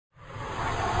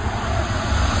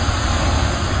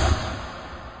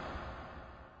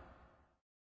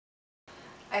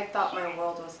I thought my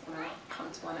world was gonna come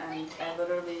to an end. I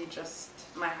literally just,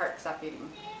 my heart stopped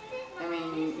beating. I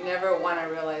mean, you never want to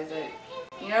realize it.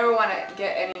 You never want to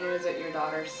get any news that your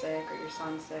daughter's sick or your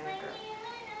son's sick. Or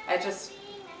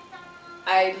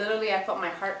I literally, I felt my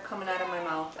heart coming out of my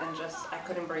mouth and just, I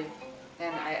couldn't breathe.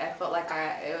 And I felt like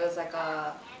it was like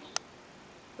a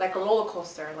roller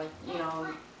coaster. Like, you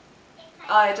know,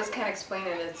 I just can't explain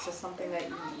it. It's just something that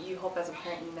you hope as a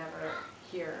parent you never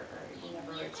hear or you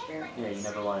never experience. Yeah, you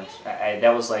never want to.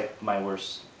 That was like my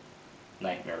worst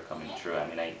nightmare coming true. I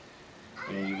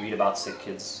mean, you read about sick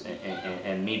kids,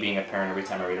 and me being a parent, every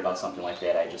time I read about something like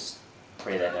that, I just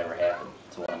pray that never happened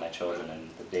to one of my children. And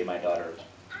the day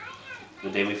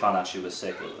we found out she was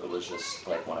sick, it was just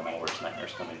like one of my worst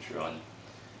nightmares coming true. And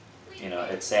you know,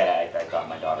 it's sad. I thought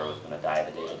my daughter was going to die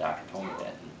the day the doctor told me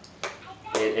that.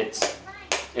 And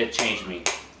it changed me.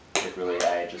 It really,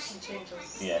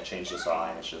 it changed us all,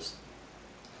 and it's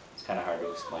kind of hard to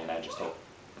explain. I just hope,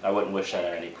 I wouldn't wish that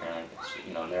on any parent.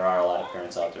 You know, and there are a lot of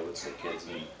parents out there with sick kids,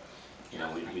 and you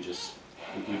know,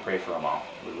 we pray for them all.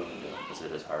 We really do, because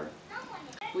it is hard.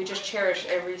 We just cherish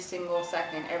every single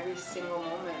second, every single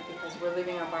moment, because we're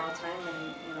living on borrowed time,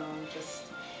 and you know, just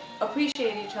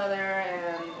appreciate each other,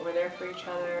 and we're there for each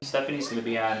other. Stephanie's going to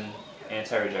be on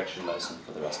anti-rejection medicine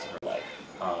for the rest of her life,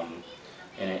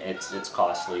 and it's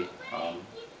costly.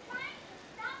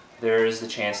 There is the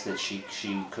chance that she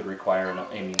could require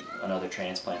another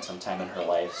transplant sometime in her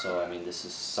life. So I mean, this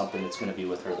is something that's going to be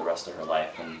with her the rest of her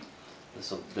life, and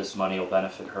this money will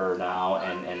benefit her now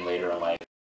and later in life.